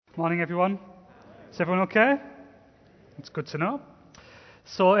Morning, everyone. Is everyone okay? It's good to know.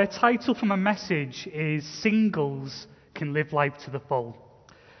 So, a title for my message is Singles Can Live Life to the Full.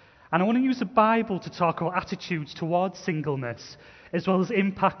 And I want to use the Bible to talk about attitudes towards singleness, as well as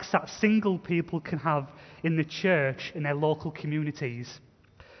impacts that single people can have in the church in their local communities.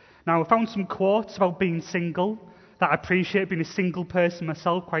 Now, I found some quotes about being single that I appreciate. Being a single person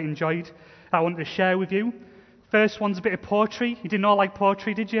myself, quite enjoyed, that I wanted to share with you. First one's a bit of poetry. You didn't know I like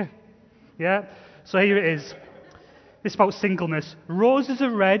poetry, did you? Yeah? So here it is. This is about singleness. Roses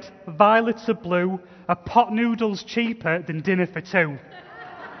are red, violets are blue, a pot noodle's cheaper than dinner for two.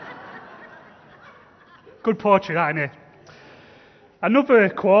 Good poetry, that, isn't it? Another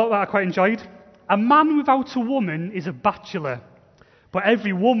quote that I quite enjoyed. A man without a woman is a bachelor, but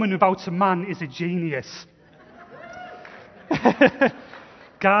every woman without a man is a genius.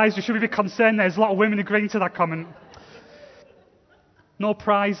 Guys, we should be a bit concerned. There's a lot of women agreeing to that comment. No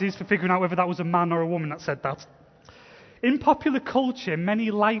prizes for figuring out whether that was a man or a woman that said that. In popular culture,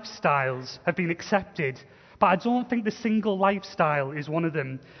 many lifestyles have been accepted, but I don't think the single lifestyle is one of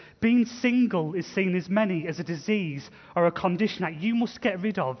them. Being single is seen as many as a disease or a condition that you must get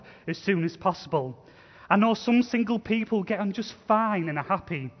rid of as soon as possible. I know some single people get on just fine and are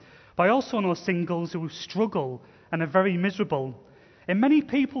happy, but I also know singles who struggle and are very miserable. And many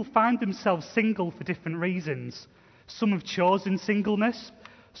people find themselves single for different reasons. Some have chosen singleness.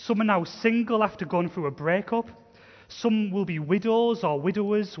 Some are now single after going through a breakup. Some will be widows or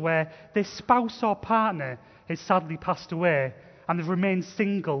widowers where their spouse or partner has sadly passed away and they've remained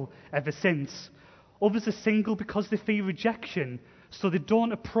single ever since. Others are single because they fear rejection, so they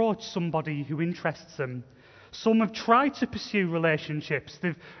don't approach somebody who interests them. Some have tried to pursue relationships.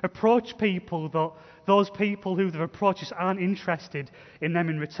 They've approached people, but those people who they've approached just aren't interested in them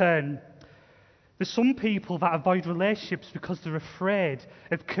in return. There's some people that avoid relationships because they're afraid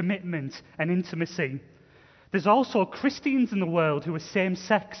of commitment and intimacy. There's also Christians in the world who are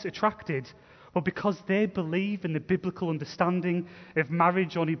same-sex attracted, but because they believe in the biblical understanding of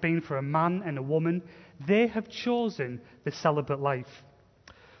marriage only being for a man and a woman, they have chosen the celibate life.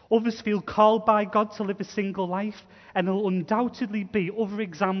 Others feel called by God to live a single life, and there will undoubtedly be other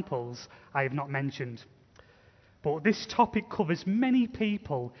examples I have not mentioned. But this topic covers many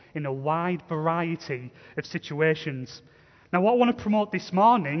people in a wide variety of situations. Now, what I want to promote this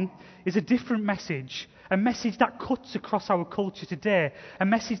morning is a different message, a message that cuts across our culture today, a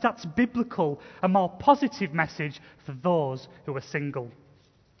message that's biblical, a more positive message for those who are single.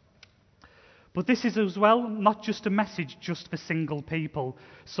 But this is as well not just a message just for single people.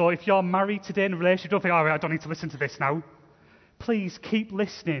 So if you're married today in a relationship, don't think, all right, I don't need to listen to this now. Please keep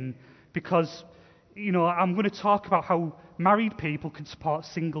listening because, I'm going to talk about how married people can support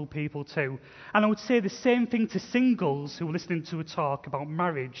single people too. And I would say the same thing to singles who are listening to a talk about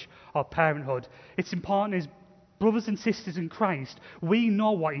marriage or parenthood. It's important as brothers and sisters in Christ, we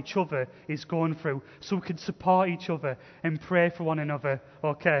know what each other is going through, so we can support each other and pray for one another,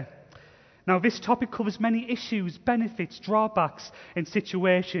 okay? Now, this topic covers many issues, benefits, drawbacks, and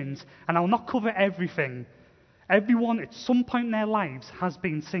situations, and I'll not cover everything. Everyone at some point in their lives has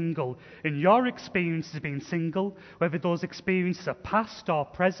been single, and your experience of being single, whether those experiences are past or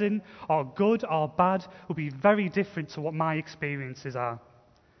present, or good or bad, will be very different to what my experiences are.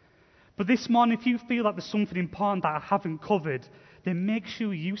 But this morning, if you feel like there's something important that I haven't covered, then make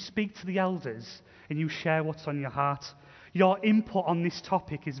sure you speak to the elders and you share what's on your heart. Your input on this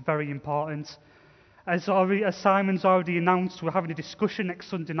topic is very important. As Simon's already announced, we're having a discussion next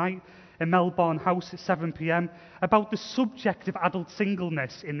Sunday night in Melbourne House at 7 p.m. about the subject of adult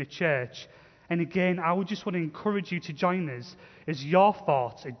singleness in the church. And again, I would just want to encourage you to join us, as your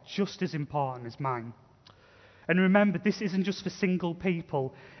thoughts are just as important as mine. And remember, this isn't just for single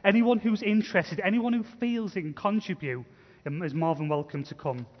people. Anyone who's interested, anyone who feels they can contribute, is more than welcome to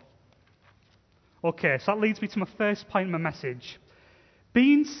come. Okay, so that leads me to my first point in my message.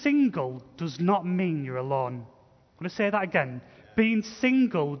 Being single does not mean you're alone. I'm going to say that again. Being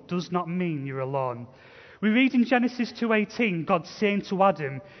single does not mean you're alone. We read in Genesis 2:18, God saying to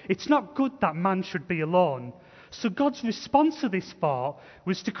Adam, it's not good that man should be alone. So God's response to this thought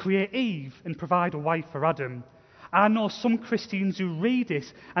was to create Eve and provide a wife for Adam. I know some Christians who read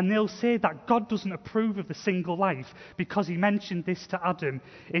this and they'll say that God doesn't approve of the single life because he mentioned this to Adam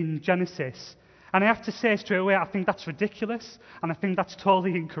in Genesis. And I have to say straight away, I think that's ridiculous, and I think that's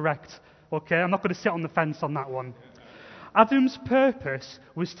totally incorrect. Okay, I'm not going to sit on the fence on that one. Adam's purpose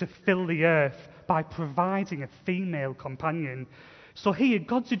was to fill the earth by providing a female companion. So here,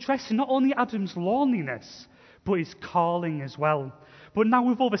 God's addressing not only Adam's loneliness, but his calling as well. But now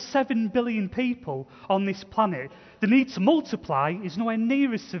with over 7 billion people on this planet, the need to multiply is nowhere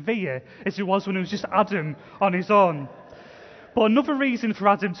near as severe as it was when it was just Adam on his own. But another reason for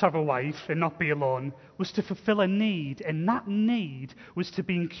Adam to have a wife and not be alone was to fulfill a need, and that need was to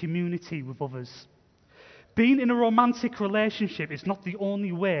be in community with others. Being in a romantic relationship is not the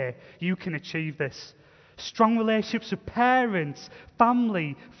only way you can achieve this. Strong relationships with parents,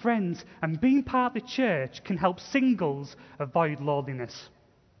 family, friends, and being part of the church can help singles avoid loneliness.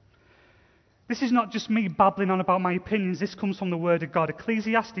 This is not just me babbling on about my opinions. This comes from the Word of God.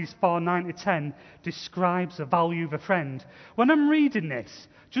 Ecclesiastes 4:9-10 describes the value of a friend. When I'm reading this,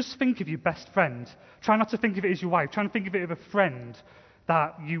 just think of your best friend. Try not to think of it as your wife. Try and think of it as a friend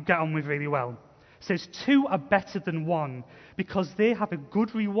that you get on with really well. It says, 2 are better than 1 because they have a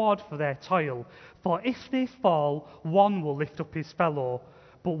good reward for their toil. For if they fall, one will lift up his fellow.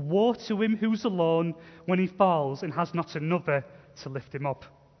 But woe to him who's alone when he falls and has not another to lift him up.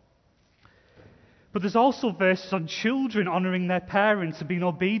 But there's also verses on children honouring their parents and being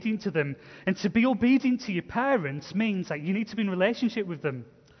obedient to them. And to be obedient to your parents means that you need to be in a relationship with them.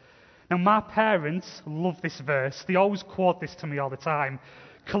 Now, my parents love this verse. They always quote this to me all the time.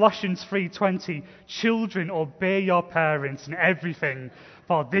 Colossians 3:20, children, obey your parents in everything,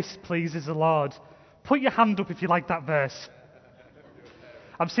 for this pleases the Lord. Put your hand up if you like that verse.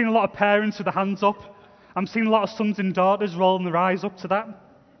 I've seen a lot of parents with their hands up. I'm seeing a lot of sons and daughters rolling their eyes up to that.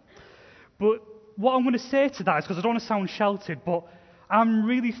 But what I'm going to say to that is, because I don't want to sound sheltered, but I'm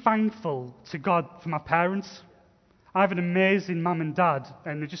really thankful to God for my parents. I have an amazing mum and dad,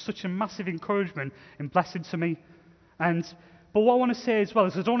 and they're just such a massive encouragement and blessing to me. But what I want to say as well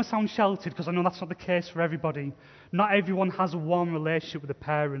is, I don't want to sound sheltered, because I know that's not the case for everybody. Not everyone has a warm relationship with their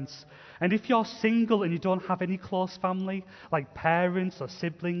parents. And if you're single and you don't have any close family, like parents or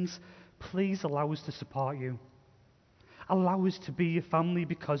siblings, please allow us to support you. Allow us to be your family,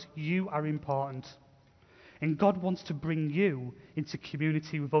 because you are important. And God wants to bring you into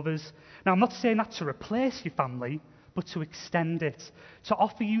community with others. Now, I'm not saying that to replace your family, but to extend it, to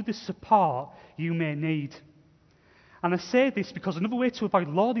offer you the support you may need. And I say this because another way to avoid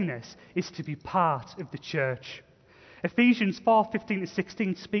loneliness is to be part of the church. Ephesians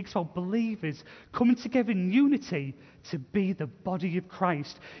 4:15-16 speaks about believers coming together in unity to be the body of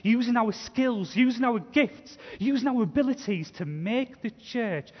Christ, using our skills, using our gifts, using our abilities to make the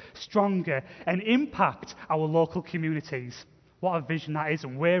church stronger and impact our local communities. What a vision that is,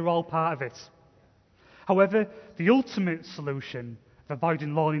 and we're all part of it. However, the ultimate solution of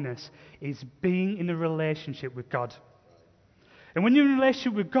avoiding loneliness is being in a relationship with God. And when you're in a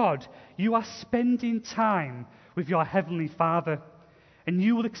relationship with God, you are spending time with your Heavenly Father, and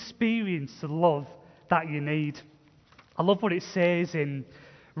you will experience the love that you need. I love what it says in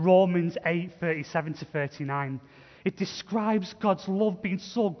Romans 8:37-39. It describes God's love being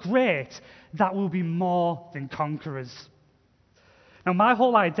so great that we'll be more than conquerors. Now, my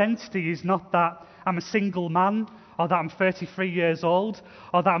whole identity is not that I'm a single man, or that I'm 33 years old,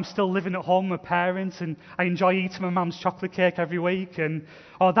 or that I'm still living at home with parents and I enjoy eating my mum's chocolate cake every week,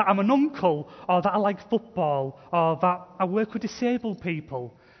 or that I'm an uncle, or that I like football, or that I work with disabled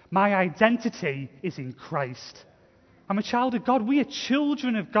people. My identity is in Christ. I'm a child of God. We are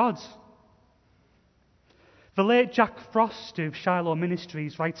children of God. The late Jack Frost of Shiloh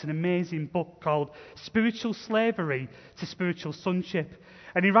Ministries writes an amazing book called Spiritual Slavery to Spiritual Sonship.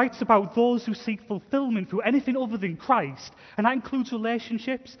 And he writes about those who seek fulfillment through anything other than Christ. And that includes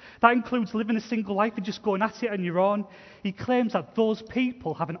relationships. That includes living a single life and just going at it on your own. He claims that those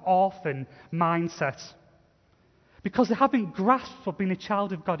people have an orphan mindset, because they haven't grasped what being a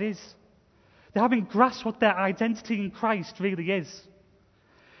child of God is. They haven't grasped what their identity in Christ really is.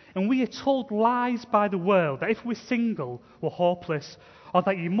 And we are told lies by the world that if we're single, we're hopeless, or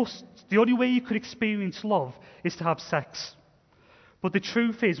that the only way you could experience love is to have sex. But the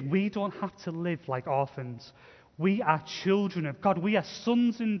truth is, we don't have to live like orphans. We are children of God. We are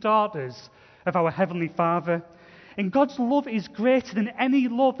sons and daughters of our Heavenly Father. And God's love is greater than any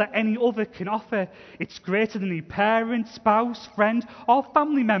love that any other can offer. It's greater than any parent, spouse, friend, or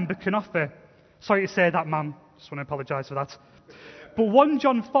family member can offer. Sorry to say that, Mum. Just want to apologise for that. But 1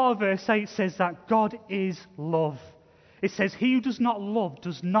 John 4:8 says that God is love. It says, he who does not love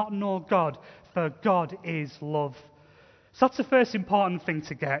does not know God, for God is love. So that's the first important thing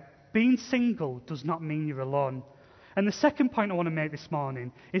to get. Being single does not mean you're alone. And the second point I want to make this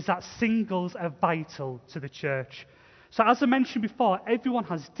morning is that singles are vital to the church. So as I mentioned before, everyone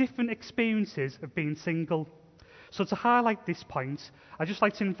has different experiences of being single. So to highlight this point, I'd just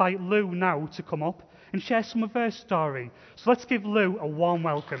like to invite Lou now to come up and share some of her story. So let's give Lou a warm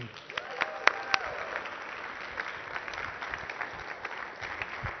welcome.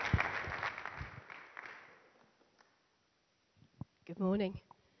 morning.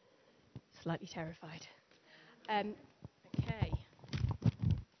 Slightly terrified. Okay.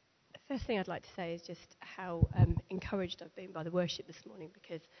 The first thing I'd like to say is just how encouraged I've been by the worship this morning,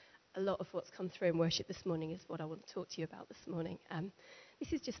 because a lot of what's come through in worship this morning is what I want to talk to you about this morning.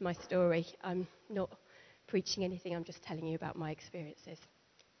 This is just my story. I'm not preaching anything, I'm just telling you about my experiences.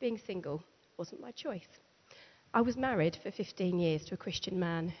 Being single wasn't my choice. I was married for 15 years to a Christian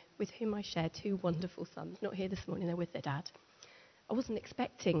man with whom I shared 2 wonderful sons. Not here this morning, they're with their dad. I wasn't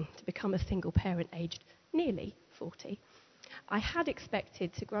expecting to become a single parent aged nearly 40. I had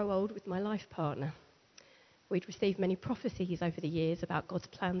expected to grow old with my life partner. We'd received many prophecies over the years about God's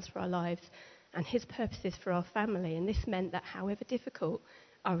plans for our lives and his purposes for our family, and this meant that however difficult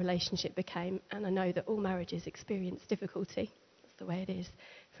our relationship became, and I know that all marriages experience difficulty, that's the way it is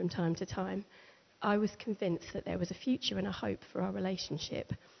from time to time, I was convinced that there was a future and a hope for our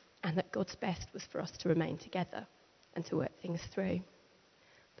relationship, and that God's best was for us to remain together and to work things through.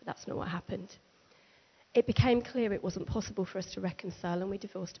 But that's not what happened. It became clear it wasn't possible for us to reconcile, and we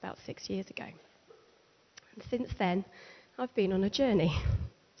divorced about 6 years ago. And since then, I've been on a journey.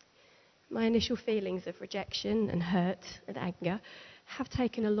 My initial feelings of rejection and hurt and anger have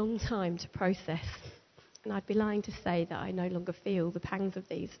taken a long time to process, and I'd be lying to say that I no longer feel the pangs of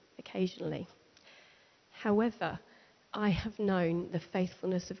these occasionally. However, I have known the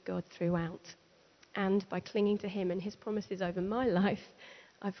faithfulness of God throughout, and by clinging to him and his promises over my life,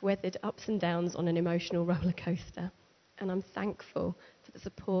 I've weathered ups and downs on an emotional roller coaster, and I'm thankful for the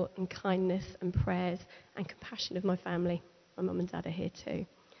support and kindness and prayers and compassion of my family. My mum and dad are here too.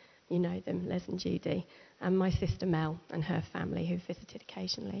 You know them, Les and Judy, and my sister Mel and her family who visited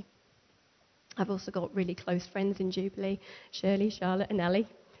occasionally. I've also got really close friends in Jubilee, Shirley, Charlotte and Ellie,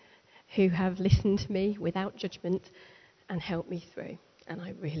 who have listened to me without judgment and helped me through, and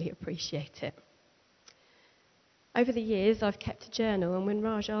I really appreciate it. Over the years, I've kept a journal, and when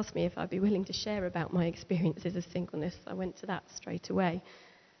Raj asked me if I'd be willing to share about my experiences of singleness, I went to that straight away.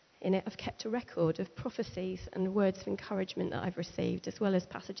 In it, I've kept a record of prophecies and words of encouragement that I've received, as well as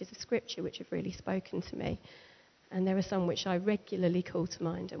passages of scripture which have really spoken to me. And there are some which I regularly call to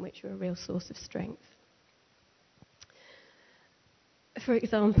mind and which are a real source of strength. For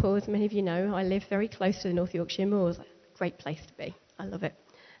example, as many of you know, I live very close to the North Yorkshire Moors. Great place to be. I love it.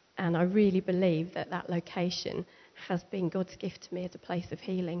 And I really believe that that location has been God's gift to me as a place of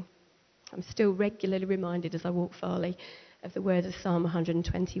healing. I'm still regularly reminded as I walk Farley of the words of Psalm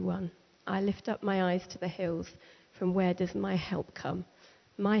 121. I lift up my eyes to the hills. From where does my help come?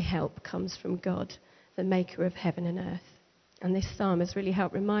 My help comes from God, the maker of heaven and earth. And this psalm has really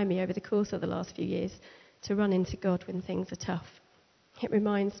helped remind me over the course of the last few years to run into God when things are tough. It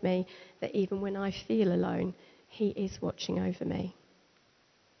reminds me that even when I feel alone, he is watching over me.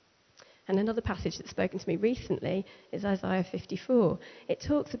 And another passage that's spoken to me recently is Isaiah 54. It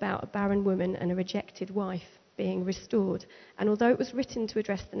talks about a barren woman and a rejected wife being restored. And although it was written to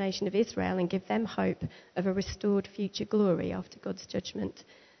address the nation of Israel and give them hope of a restored future glory after God's judgment,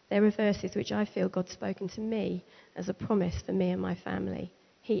 there are verses which I feel God's spoken to me as a promise for me and my family.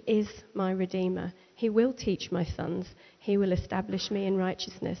 He is my Redeemer. He will teach my sons. He will establish me in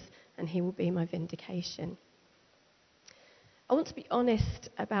righteousness, and he will be my vindication. I want to be honest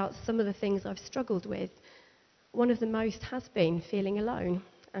about some of the things I've struggled with. One of the most has been feeling alone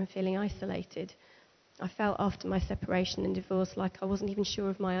and feeling isolated. I felt after my separation and divorce like I wasn't even sure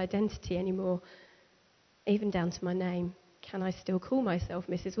of my identity anymore, even down to my name. Can I still call myself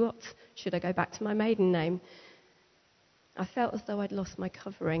Mrs. Watts? Should I go back to my maiden name? I felt as though I'd lost my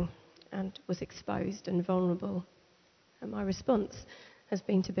covering and was exposed and vulnerable. And my response has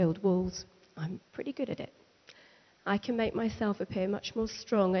been to build walls. I'm pretty good at it. I can make myself appear much more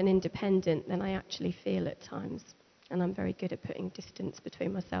strong and independent than I actually feel at times. And I'm very good at putting distance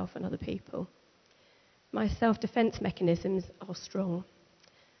between myself and other people. My self-defense mechanisms are strong.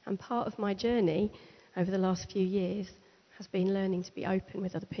 And part of my journey over the last few years has been learning to be open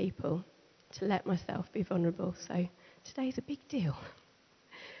with other people, to let myself be vulnerable. So today's a big deal.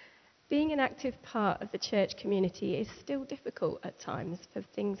 Being an active part of the church community is still difficult at times for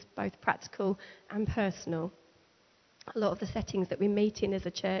things both practical and personal. A lot of the settings that we meet in as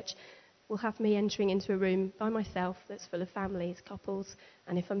a church will have me entering into a room by myself that's full of families, couples,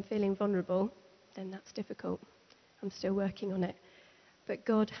 and if I'm feeling vulnerable, then that's difficult. I'm still working on it. But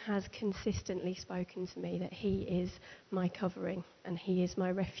God has consistently spoken to me that he is my covering and he is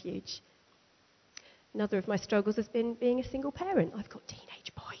my refuge. Another of my struggles has been being a single parent. I've got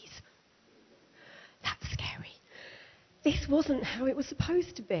teenage boys. That's scary. This wasn't how it was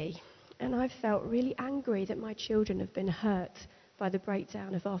supposed to be. And I've felt really angry that my children have been hurt by the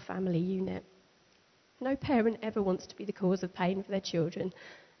breakdown of our family unit. No parent ever wants to be the cause of pain for their children,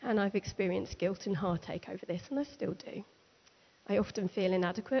 and I've experienced guilt and heartache over this, and I still do. I often feel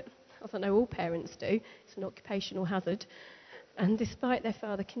inadequate, as I know all parents do. It's an occupational hazard. And despite their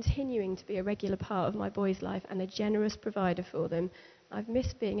father continuing to be a regular part of my boy's life and a generous provider for them, I've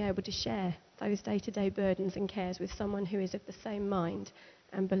missed being able to share those day-to-day burdens and cares with someone who is of the same mind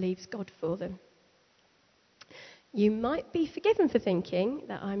and believes God for them. You might be forgiven for thinking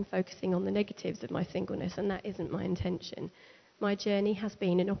that I'm focusing on the negatives of my singleness, and that isn't my intention. My journey has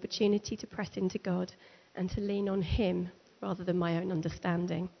been an opportunity to press into God and to lean on Him rather than my own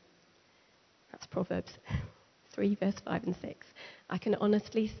understanding. That's Proverbs 3, verse 5 and 6. I can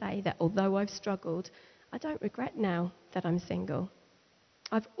honestly say that although I've struggled, I don't regret now that I'm single.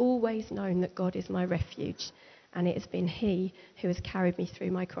 I've always known that God is my refuge, and it has been He who has carried me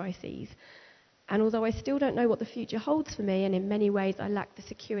through my crises. And although I still don't know what the future holds for me, and in many ways I lack the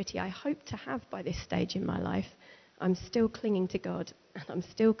security I hope to have by this stage in my life, I'm still clinging to God, and I'm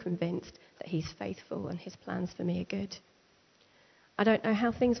still convinced that He's faithful and His plans for me are good. I don't know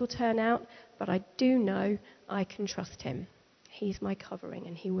how things will turn out, but I do know I can trust Him. He's my covering,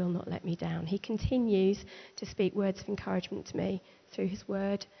 and He will not let me down. He continues to speak words of encouragement to me through His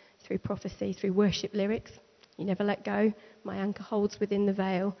word, through prophecy, through worship lyrics. You never let go. My anchor holds within the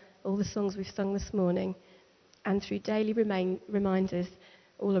veil, all the songs we've sung this morning, and through daily reminders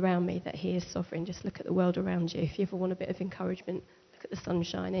all around me that He is sovereign. Just look at the world around you. If you ever want a bit of encouragement, look at the sun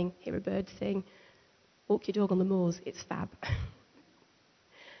shining, hear a bird sing, walk your dog on the moors. It's fab.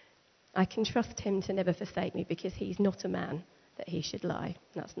 I can trust Him to never forsake me because He's not a man that He should lie.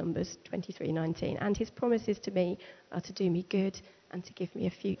 That's Numbers 23:19. And His promises to me are to do me good and to give me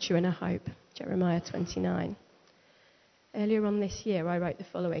a future and a hope. Jeremiah 29. Earlier on this year, I wrote the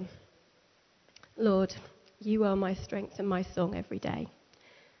following. Lord, You are my strength and my song every day.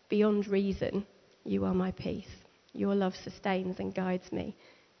 Beyond reason, You are my peace. Your love sustains and guides me.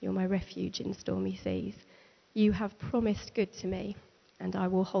 You're my refuge in stormy seas. You have promised good to me, and I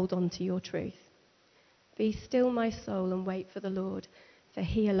will hold on to Your truth. Be still, my soul, and wait for the Lord, for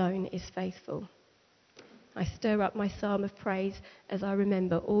He alone is faithful. I stir up my psalm of praise as I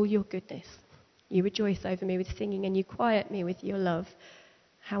remember all Your goodness. You rejoice over me with singing, and You quiet me with Your love.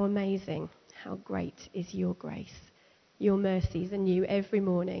 How amazing, how great is Your grace. Your mercies are new every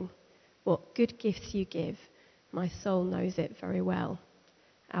morning. What good gifts You give. My soul knows it very well.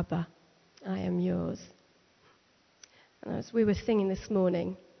 Abba, I am Yours. And as we were singing this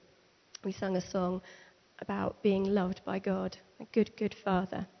morning, we sang a song about being loved by God, a good, good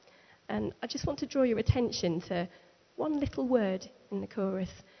Father. And I just want to draw your attention to one little word in the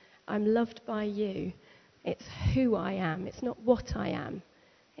chorus. I'm loved by You. It's who I am. It's not what I am.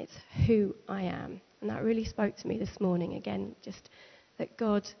 It's who I am. And that really spoke to me this morning. Again, just that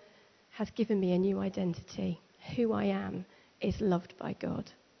God has given me a new identity. Who I am is loved by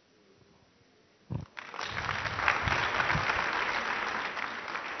God.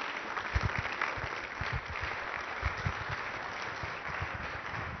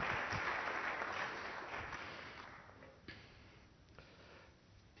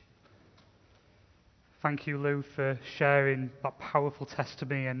 Thank you, Lou, for sharing that powerful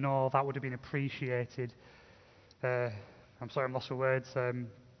testimony. I know that would have been appreciated. I'm sorry, I'm lost for words.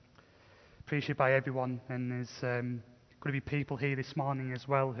 Appreciated by everyone, and there's going to be people here this morning as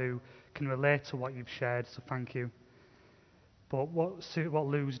well who can relate to what you've shared, so thank you. But what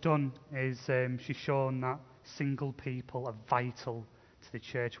Lou's done is she's shown that single people are vital to the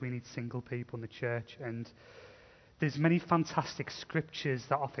church. We need single people in the church, and there's many fantastic scriptures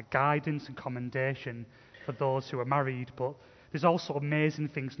that offer guidance and commendation for those who are married, but there's also amazing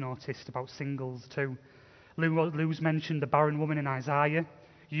things noticed about singles too. Lou's mentioned the barren woman in Isaiah.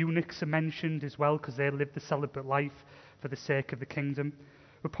 Eunuchs are mentioned as well because they live the celibate life for the sake of the kingdom.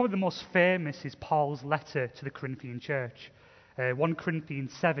 But probably the most famous is Paul's letter to the Corinthian church. 1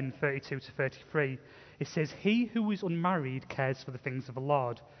 Corinthians 7:32-33. It says, He who is unmarried cares for the things of the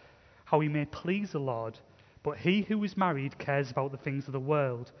Lord, how he may please the Lord. But he who is married cares about the things of the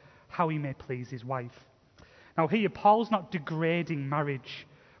world, how he may please his wife. Now here, Paul's not degrading marriage.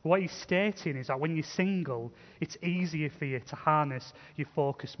 What he's stating is that when you're single, it's easier for you to harness your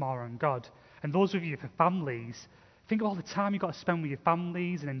focus more on God. And those of you for families, think of all the time you've got to spend with your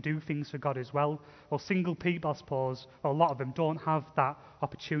families and then do things for God as well. Well, single people, I suppose, or a lot of them don't have that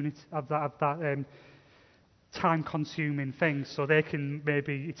opportunity, of that time-consuming things, so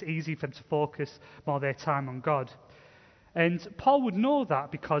it's easy for them to focus more of their time on God. And Paul would know that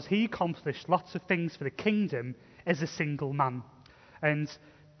because he accomplished lots of things for the kingdom as a single man. And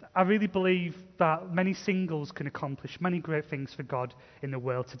I really believe that many singles can accomplish many great things for God in the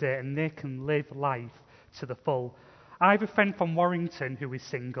world today, and they can live life to the full. I have a friend from Warrington who is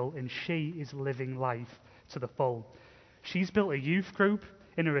single, and she is living life to the full. She's built a youth group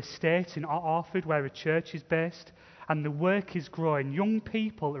in her estate in Orford, where a church is based, and the work is growing. Young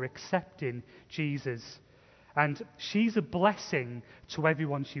people are accepting Jesus. And she's a blessing to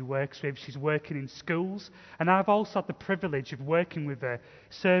everyone she works with. She's working in schools, and I've also had the privilege of working with her,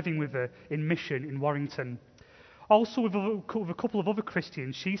 serving with her in mission in Warrington. Also, with a couple of other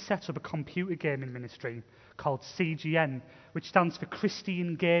Christians, she set up a computer gaming ministry called CGN, which stands for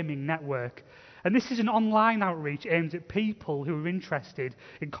Christian Gaming Network. And this is an online outreach aimed at people who are interested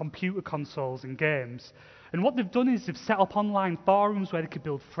in computer consoles and games. And what they've done is they've set up online forums where they could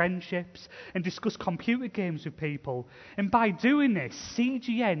build friendships and discuss computer games with people. And by doing this,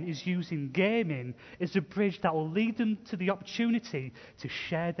 CGN is using gaming as a bridge that will lead them to the opportunity to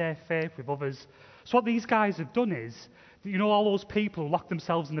share their faith with others. So what these guys have done is, you know, all those people who lock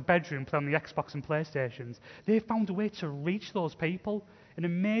themselves in the bedroom, play on the Xbox and PlayStations, they've found a way to reach those people. An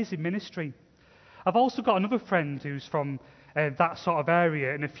amazing ministry. I've also got another friend who's from that sort of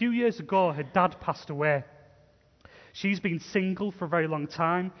area, and a few years ago her dad passed away. She's been single for a very long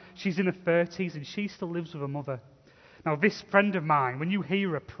time. She's in her 30s and she still lives with her mother. Now this friend of mine, when you hear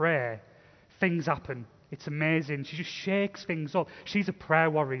her pray, things happen. It's amazing. She just shakes things up. She's a prayer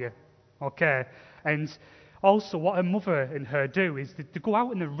warrior, okay? And also what her mother and her do is they go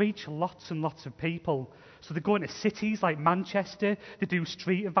out and they reach lots and lots of people. So they go into cities like Manchester, they do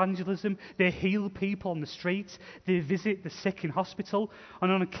street evangelism, they heal people on the streets, they visit the sick in hospital,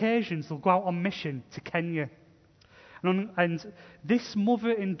 and on occasions they'll go out on mission to Kenya. And this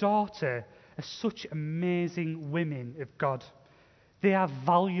mother and daughter are such amazing women of God. They are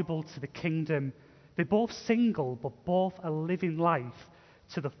valuable to the kingdom. They're both single, but both are living life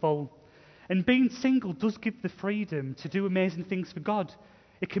to the full. And being single does give the freedom to do amazing things for God.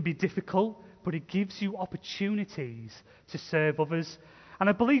 It can be difficult, but it gives you opportunities to serve others. And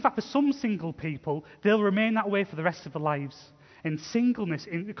I believe that for some single people, they'll remain that way for the rest of their lives. And singleness,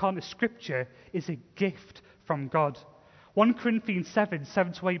 according to Scripture, is a gift from God. 1 Corinthians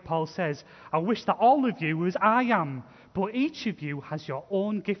 7:7-8, Paul says, I wish that all of you were as I am, but each of you has your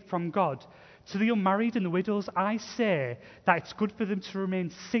own gift from God. To the unmarried and the widows, I say that it's good for them to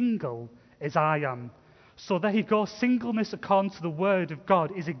remain single as I am. So there you go. Singleness, according to the Word of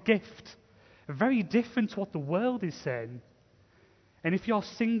God, is a gift. Very different to what the world is saying. And if you're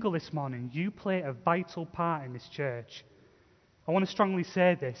single this morning, you play a vital part in this church. I want to strongly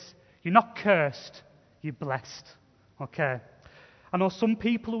say this. You're not cursed, you're blessed. Okay? I know some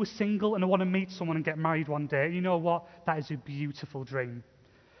people who are single and they want to meet someone and get married one day. And you know what? That is a beautiful dream.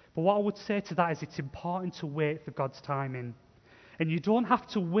 But what I would say to that is it's important to wait for God's timing. And you don't have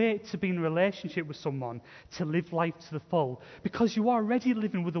to wait to be in a relationship with someone to live life to the full, because you are already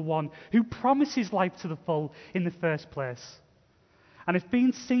living with the one who promises life to the full in the first place. And if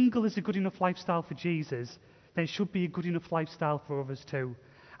being single is a good enough lifestyle for Jesus, then it should be a good enough lifestyle for others too.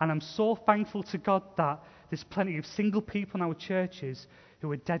 And I'm so thankful to God that there's plenty of single people in our churches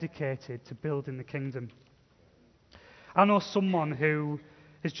who are dedicated to building the kingdom. I know someone who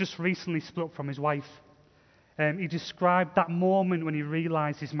has just recently split up from his wife. He described that moment when he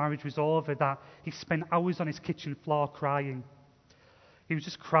realised his marriage was over, that he spent hours on his kitchen floor crying. He was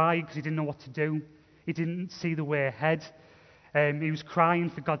just crying because he didn't know what to do. He didn't see the way ahead. He was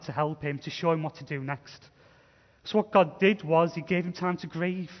crying for God to help him, to show him what to do next. So what God did was he gave him time to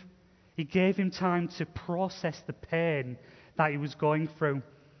grieve. He gave him time to process the pain that he was going through.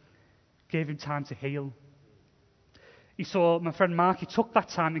 Gave him time to heal. He saw my friend Mark, he took that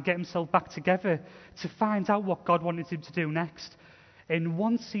time to get himself back together, to find out what God wanted him to do next. And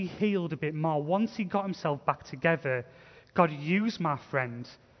once he healed a bit more, once he got himself back together, God used my friend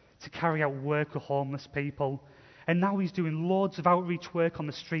to carry out work with homeless people. And now he's doing loads of outreach work on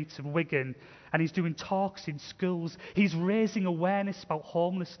the streets of Wigan, and he's doing talks in schools. He's raising awareness about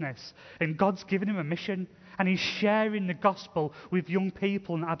homelessness, and God's given him a mission, and he's sharing the gospel with young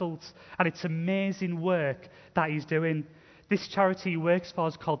people and adults, and it's amazing work that he's doing. This charity he works for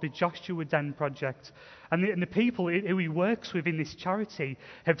is called the Joshua Den Project, and the people who he works with in this charity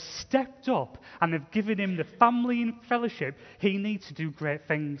have stepped up and have given him the family and fellowship he needs to do great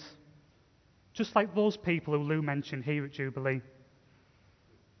things. Just like those people who Lou mentioned here at Jubilee.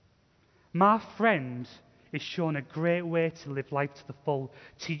 My friend is shown a great way to live life to the full,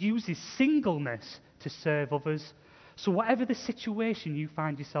 to use his singleness to serve others. So whatever the situation you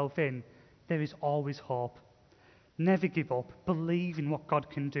find yourself in, there is always hope. Never give up. Believe in what God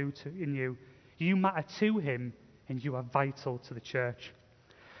can do in you. You matter to him, and you are vital to the church.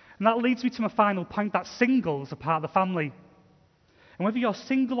 And that leads me to my final point, that singles are part of the family. And whether you're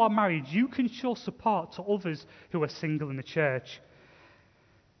single or married, you can show support to others who are single in the church.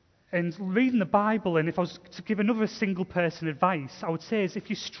 And reading the Bible, and if I was to give another single person advice, I would say is if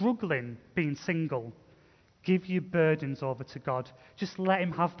you're struggling being single, give your burdens over to God. Just let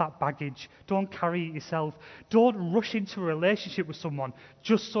him have that baggage. Don't carry it yourself. Don't rush into a relationship with someone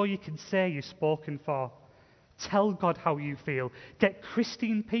just so you can say you're spoken for. Tell God how you feel. Get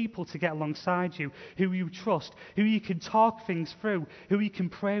Christian people to get alongside you, who you trust, who you can talk things through, who you can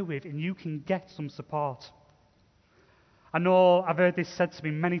pray with, and you can get some support. I know I've heard this said to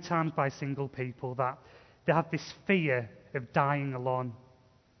me many times by single people, that they have this fear of dying alone.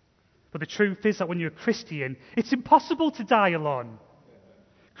 But the truth is that when you're a Christian, it's impossible to die alone.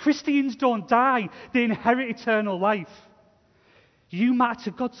 Christians don't die, they inherit eternal life. You matter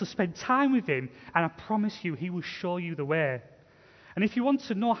to God, so spend time with him, and I promise you, he will show you the way. And if you want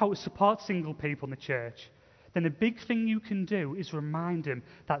to know how to support single people in the church, then the big thing you can do is remind them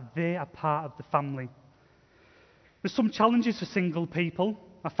that they are part of the family. There's some challenges for single people.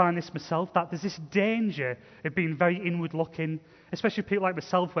 I find this myself, that there's this danger of being very inward looking, especially people like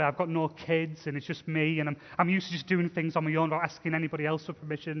myself where I've got no kids and it's just me and I'm used to just doing things on my own without asking anybody else for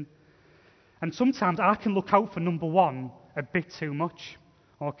permission. And sometimes I can look out for number one a bit too much,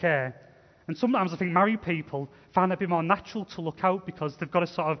 okay? And sometimes I think married people find it a bit more natural to look out because they've got to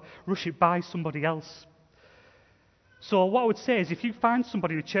sort of rush it by somebody else. So what I would say is if you find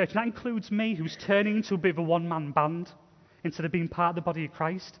somebody in the church, and that includes me, who's turning into a bit of a one-man band instead of being part of the body of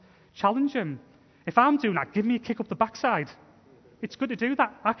Christ, challenge them. If I'm doing that, give me a kick up the backside. It's good to do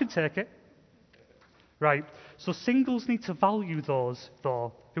that. I can take it. Right, so singles need to value those,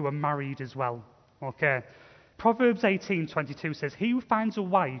 though, who are married as well. Okay. Proverbs 18:22 says, "He who finds a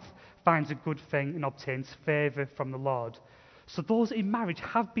wife finds a good thing and obtains favour from the Lord." So those in marriage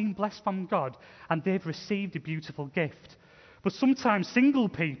have been blessed from God and they've received a beautiful gift. But sometimes single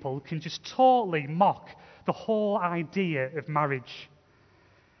people can just totally mock the whole idea of marriage.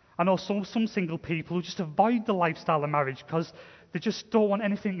 I know some single people who just avoid the lifestyle of marriage because they just don't want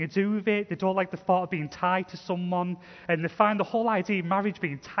anything to do with it. They don't like the thought of being tied to someone, and they find the whole idea of marriage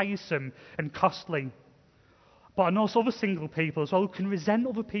being tiresome and costly. But I know some other single people as well who can resent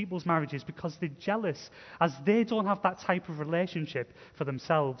other people's marriages because they're jealous as they don't have that type of relationship for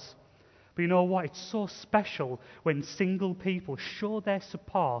themselves. But you know what? It's so special when single people show their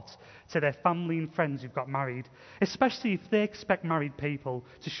support to their family and friends who've got married, especially if they expect married people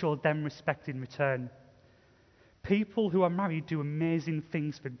to show them respect in return. People who are married do amazing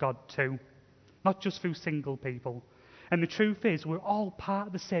things for God too, not just through single people. And the truth is, we're all part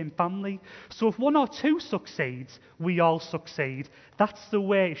of the same family. So if one or two succeeds, we all succeed. That's the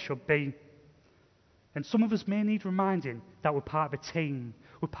way it should be. And some of us may need reminding that we're part of a team,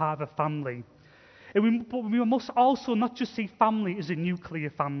 we're part of a family. But we must also not just see family as a nuclear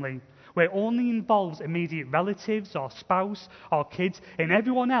family, where it only involves immediate relatives or spouse or kids, and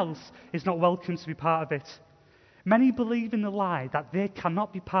everyone else is not welcome to be part of it. Many believe in the lie that they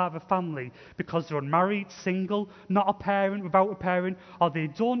cannot be part of a family because they're unmarried, single, not a parent, without a parent, or they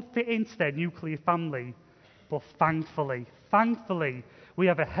don't fit into their nuclear family. But thankfully, we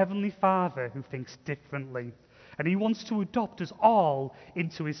have a Heavenly Father who thinks differently, and he wants to adopt us all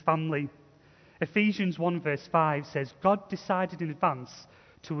into his family. Ephesians 1 verse 5 says, God decided in advance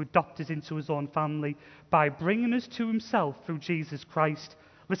to adopt us into his own family by bringing us to himself through Jesus Christ.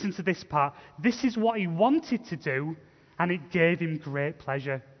 Listen to this part. This is what he wanted to do, and it gave him great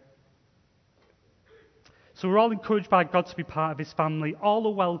pleasure. So we're all encouraged by God to be part of his family. All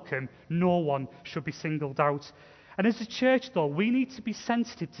are welcome. No one should be singled out. And as a church, though, we need to be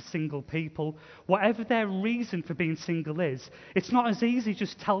sensitive to single people. Whatever their reason for being single is, it's not as easy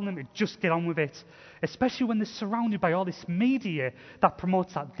just telling them to just get on with it, especially when they're surrounded by all this media that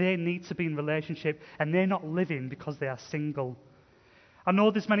promotes that they need to be in a relationship and they're not living because they are single. I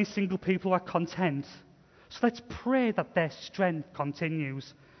know there's many single people who are content, so let's pray that their strength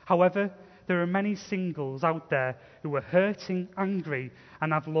continues. However, there are many singles out there who are hurting, angry,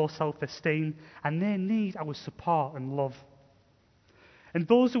 and have low self-esteem, and they need our support and love. And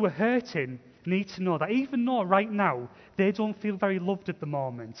those who are hurting need to know that even though right now they don't feel very loved at the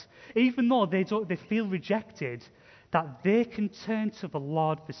moment, even though they feel rejected, that they can turn to the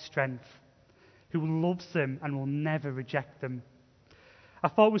Lord for strength, who loves them and will never reject them. I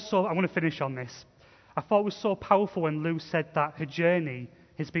want to finish on this. I thought it was so powerful when Lou said that her journey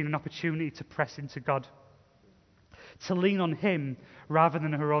has been an opportunity to press into God, to lean on him rather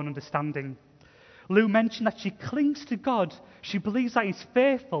than her own understanding. Lou mentioned that she clings to God. She believes that he's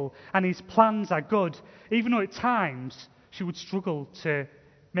faithful and his plans are good, even though at times she would struggle to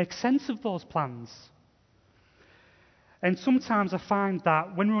make sense of those plans. And sometimes I find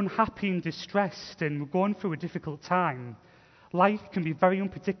that when we're unhappy and distressed and we're going through a difficult time, life can be very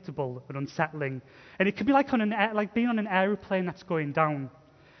unpredictable and unsettling. And it can be like being on an aeroplane that's going down.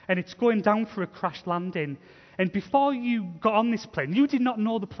 And it's going down for a crash landing. And before you got on this plane, you did not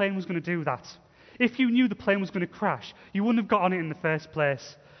know the plane was going to do that. If you knew the plane was going to crash, you wouldn't have got on it in the first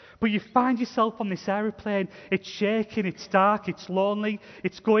place. But you find yourself on this aeroplane, it's shaking, it's dark, it's lonely,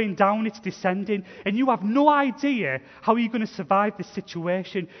 it's going down, it's descending, and you have no idea how you're going to survive this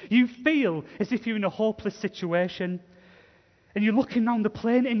situation. You feel as if you're in a hopeless situation. And you're looking down the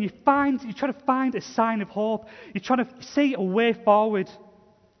plane and you're trying to find a sign of hope. You're trying to see a way forward.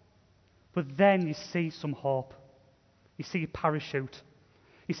 But then you see some hope. You see a parachute.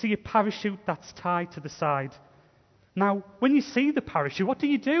 You see a parachute that's tied to the side. Now, when you see the parachute, what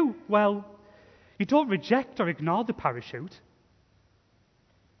do? Well, you don't reject or ignore the parachute.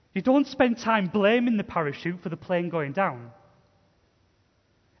 You don't spend time blaming the parachute for the plane going down.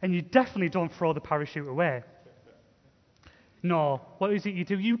 And you definitely don't throw the parachute away. No, what is it you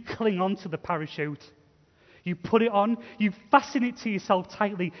do? You cling on to the parachute. You put it on, you fasten it to yourself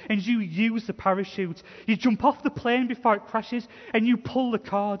tightly, and you use the parachute. You jump off the plane before it crashes, and you pull the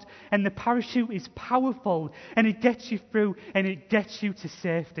cord, and the parachute is powerful, and it gets you through, and it gets you to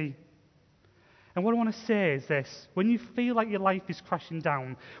safety. And what I want to say is this: when you feel like your life is crashing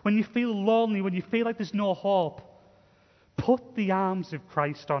down, when you feel lonely, when you feel like there's no hope, put the arms of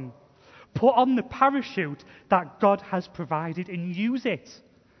Christ on. Put on the parachute that God has provided and use it.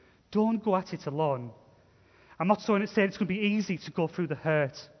 Don't go at it alone. I'm not saying it's going to be easy to go through the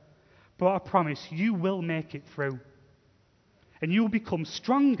hurt, but I promise you will make it through. And you will become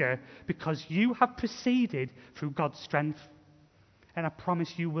stronger because you have proceeded through God's strength. And I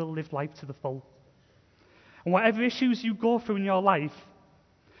promise you will live life to the full. And whatever issues you go through in your life,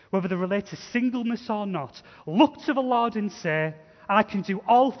 whether they relate to singleness or not, look to the Lord and say, I can do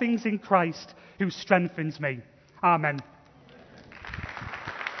all things in Christ who strengthens me. Amen.